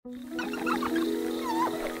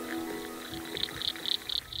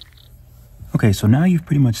Okay, so now you've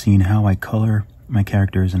pretty much seen how I color my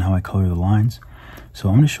characters and how I color the lines. So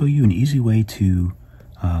I'm going to show you an easy way to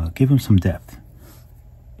give them some depth.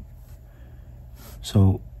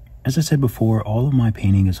 So as I said before, all of my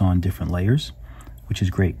painting is on different layers, which is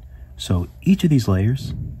great. So each of these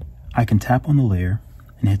layers, I can tap on the layer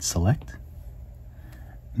and hit select.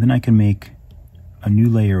 And then I can make a new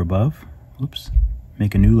layer above. Oops,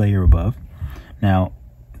 make a new layer above. Now,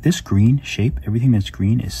 this green shape, everything that's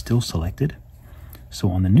green is still selected. So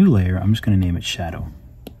on the new layer, I'm just going to name it shadow.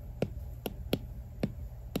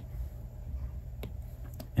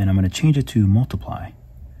 And I'm going to change it to multiply.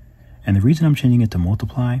 And the reason I'm changing it to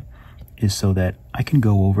multiply is so that I can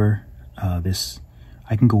go over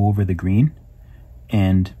I can go over the green,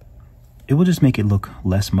 and it will just make it look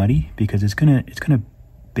less muddy because it's gonna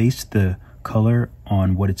base the color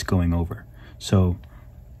on what it's going over. So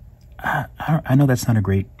I know that's not a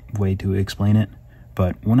great way to explain it,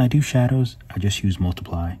 but when I do shadows, I just use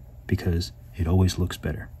multiply because it always looks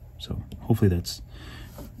better. So hopefully that's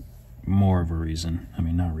more of a reason. I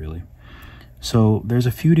mean, not really. So there's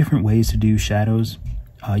a few different ways to do shadows.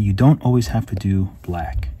 You don't always have to do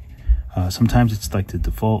black. Sometimes it's like the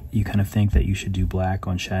default. You kind of think that you should do black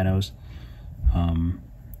on shadows.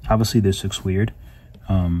 Obviously this looks weird.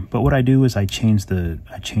 But what I do is I change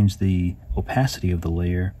the opacity of the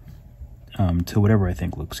layer to whatever I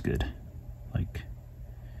think looks good. Like,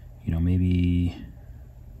 you know, maybe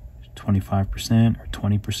 25% or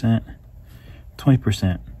 20%.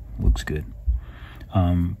 20% looks good.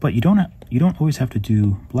 But you don't always have to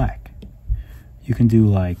do black. You can do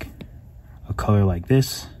like a color like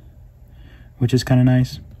this, which is kind of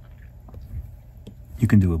nice. You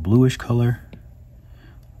can do a bluish color.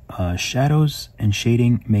 Shadows and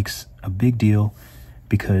shading makes a big deal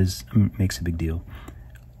because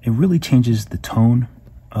it really changes the tone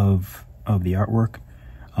of the artwork,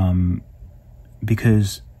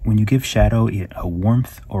 because when you give shadow a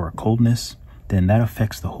warmth or a coldness, then that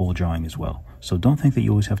affects the whole drawing as well. So don't think that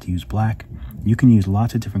you always have to use black. You can use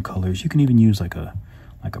lots of different colors. You can even use like a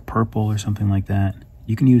purple or something like that.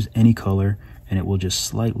 You can use any color and it will just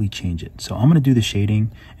slightly change it. So I'm going to do the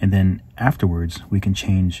shading, and then afterwards we can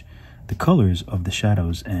change the colors of the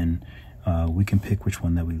shadows, and we can pick which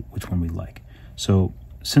one we like. So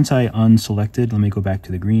since I unselected, let me go back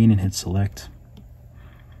to the green and hit select.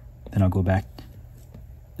 Then I'll go back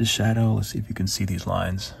to shadow. Let's see if you can see these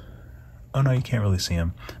lines. Oh no, you can't really see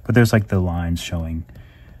them, but there's like the lines showing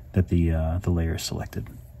that the layer is selected.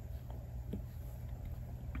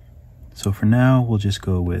 So for now, we'll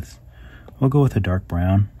go with a dark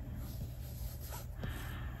brown.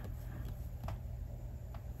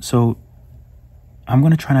 So I'm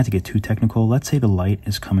going to try not to get too technical. Let's say the light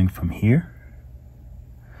is coming from here.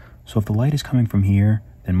 So if the light is coming from here,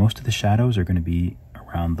 then most of the shadows are going to be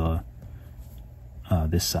around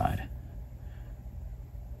this side.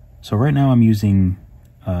 So right now I'm using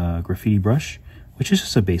a graffiti brush, which is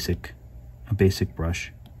just a basic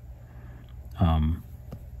brush.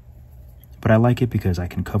 But I like it because I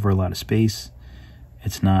can cover a lot of space.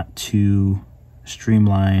 It's not too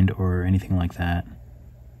streamlined or anything like that.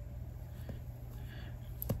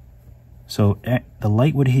 So the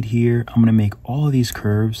light would hit here. I'm going to make all of these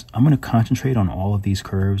curves. I'm going to concentrate on all of these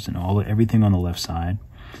curves and everything on the left side,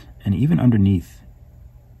 and even underneath.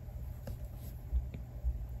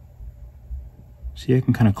 See, I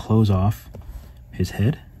can kind of close off his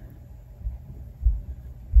head.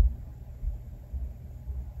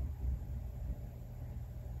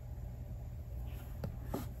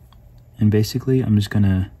 And basically, I'm just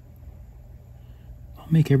gonna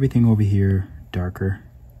make everything over here darker.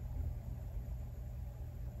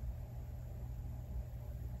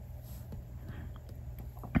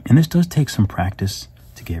 And this does take some practice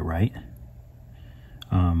to get right.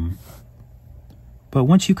 But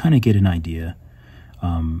once you kind of get an idea,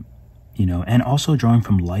 you know, and also drawing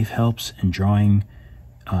from life helps, and drawing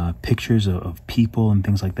pictures of people and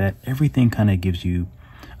things like that, everything kind of gives you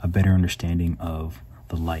a better understanding of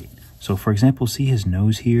the light. So for example, see his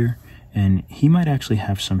nose here, and he might actually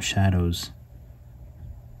have some shadows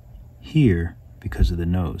here because of the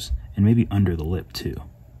nose, and maybe under the lip too.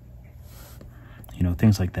 You know,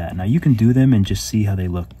 things like that. Now you can do them and just see how they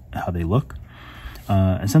look.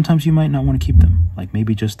 And sometimes you might not want to keep them. Like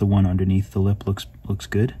maybe just the one underneath the lip looks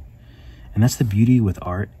good. And that's the beauty with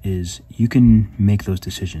art, is you can make those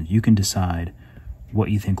decisions. You can decide what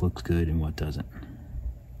you think looks good and what doesn't.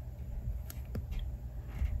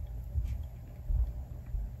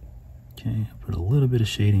 Okay, I'll put a little bit of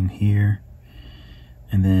shading here,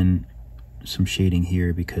 and then some shading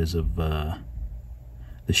here because of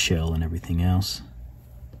the shell and everything else.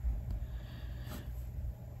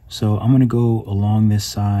 So I'm going to go along this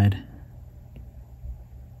side.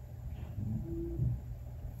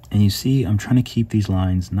 And you see, I'm trying to keep these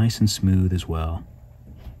lines nice and smooth as well.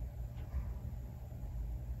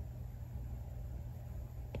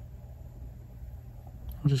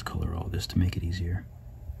 I'll just color all this to make it easier.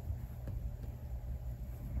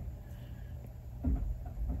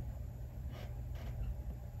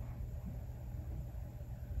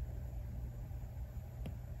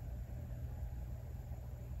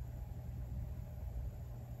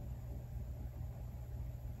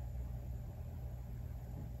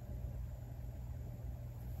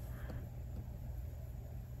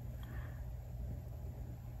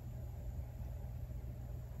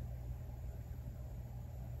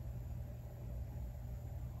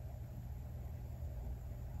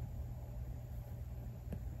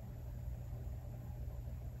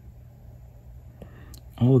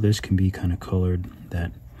 All of this can be kind of colored.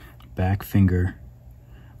 That back finger,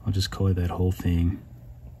 I'll just color that whole thing.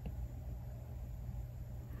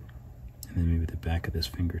 And then maybe the back of this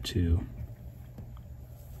finger too.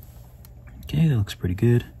 Okay, that looks pretty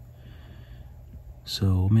good. So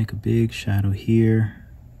we'll make a big shadow here.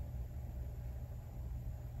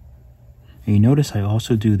 And you notice I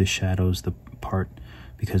also do the shadows, the part,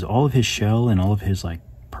 because all of his shell and all of his like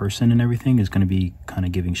person and everything is going to be kind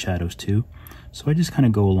of giving shadows too. So I just kind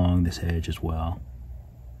of go along this edge as well.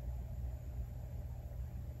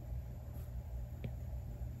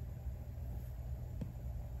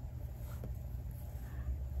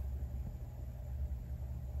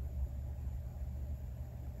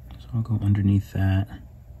 So I'll go underneath that.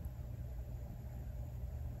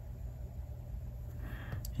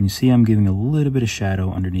 And you see I'm giving a little bit of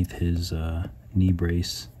shadow underneath his knee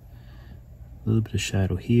brace. A little bit of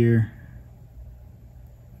shadow here.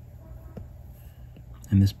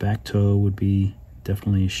 And this back toe would be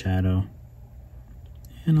definitely a shadow.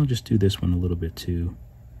 And I'll just do this one a little bit too,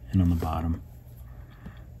 and on the bottom.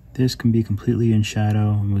 This can be completely in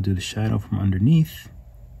shadow, and we'll do the shadow from underneath.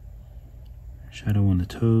 Shadow on the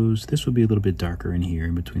toes. This would be a little bit darker in here,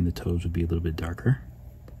 in between the toes would be a little bit darker.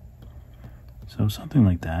 So something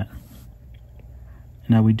like that.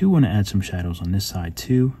 Now we do want to add some shadows on this side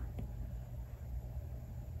too.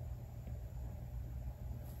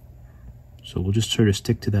 So we'll just sort of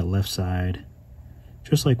stick to that left side,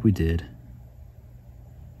 just like we did.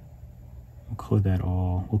 We'll color that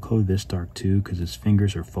all. We'll color this dark too, because his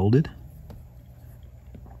fingers are folded.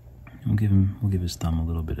 We'll give his thumb a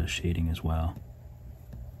little bit of shading as well.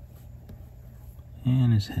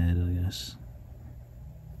 And his head, I guess.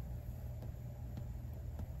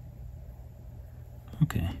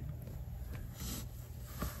 Okay.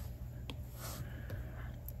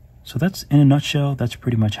 So that's, in a nutshell, that's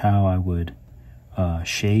pretty much how I would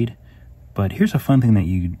shade. But here's a fun thing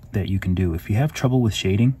that you can do. If you have trouble with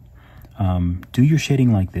shading, do your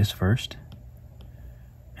shading like this first,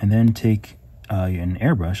 and then take an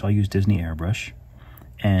airbrush. I'll use Disney airbrush,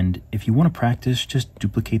 and if you want to practice, just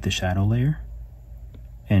duplicate the shadow layer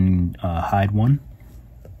and hide one.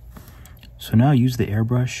 So now use the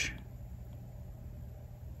airbrush,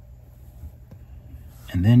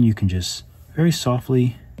 and then you can just very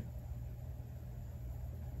softly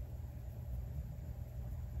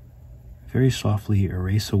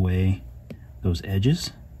erase away those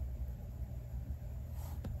edges.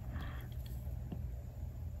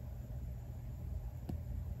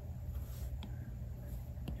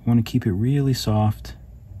 You want to keep it really soft,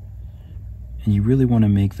 and you really want to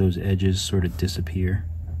make those edges sort of disappear.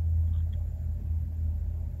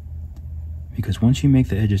 Because once you make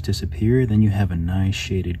the edges disappear, then you have a nice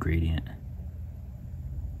shaded gradient.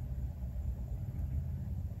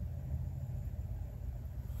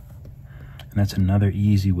 And that's another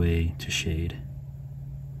easy way to shade,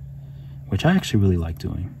 which I actually really like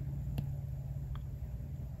doing.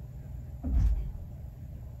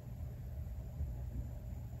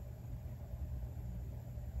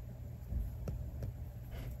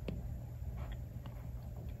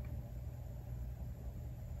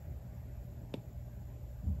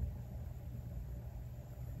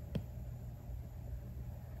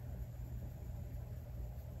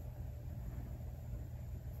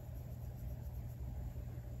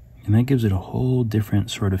 And that gives it a whole different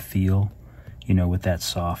sort of feel, you know, with that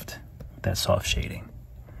soft shading.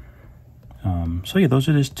 So yeah, those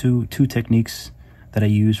are just two techniques that I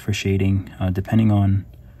use for shading, depending on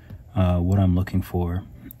what I'm looking for.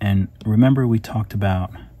 And remember, we talked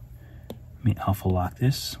about, let me alpha lock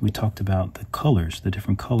this. We talked about the colors, the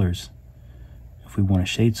different colors, if we want to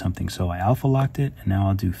shade something. So I alpha locked it, and now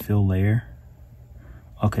I'll do fill layer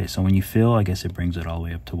Okay, so when you fill, I guess it brings it all the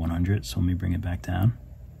way up to 100. So let me bring it back down.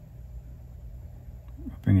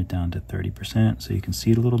 Bring it down to 30% so you can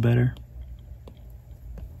see it a little better.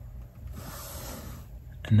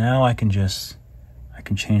 And now I can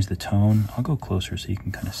change the tone. I'll go closer so you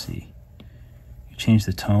can kind of see. You change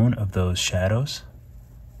the tone of those shadows.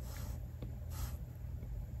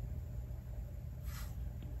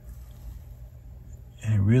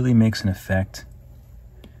 And it really makes an effect.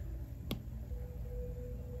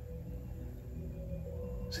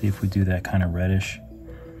 See if we do that kind of reddish,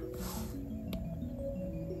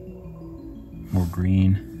 more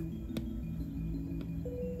green.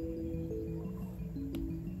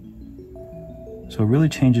 So it really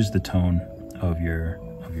changes the tone of your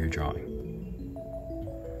drawing.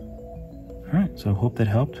 All right, so I hope that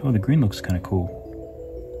helped. Oh, the green looks kind of cool.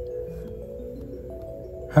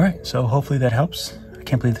 All right, so hopefully that helps. I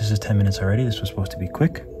can't believe this is 10 minutes already. This was supposed to be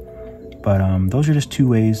quick. But those are just 2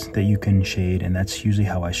 ways that you can shade, and that's usually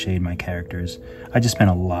how I shade my characters. I just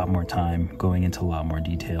spent a lot more time going into a lot more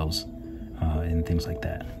details and things like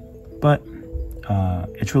that. But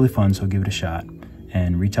it's really fun, so give it a shot.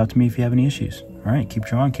 And reach out to me if you have any issues. All right, keep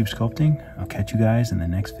drawing, keep sculpting. I'll catch you guys in the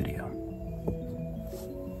next video.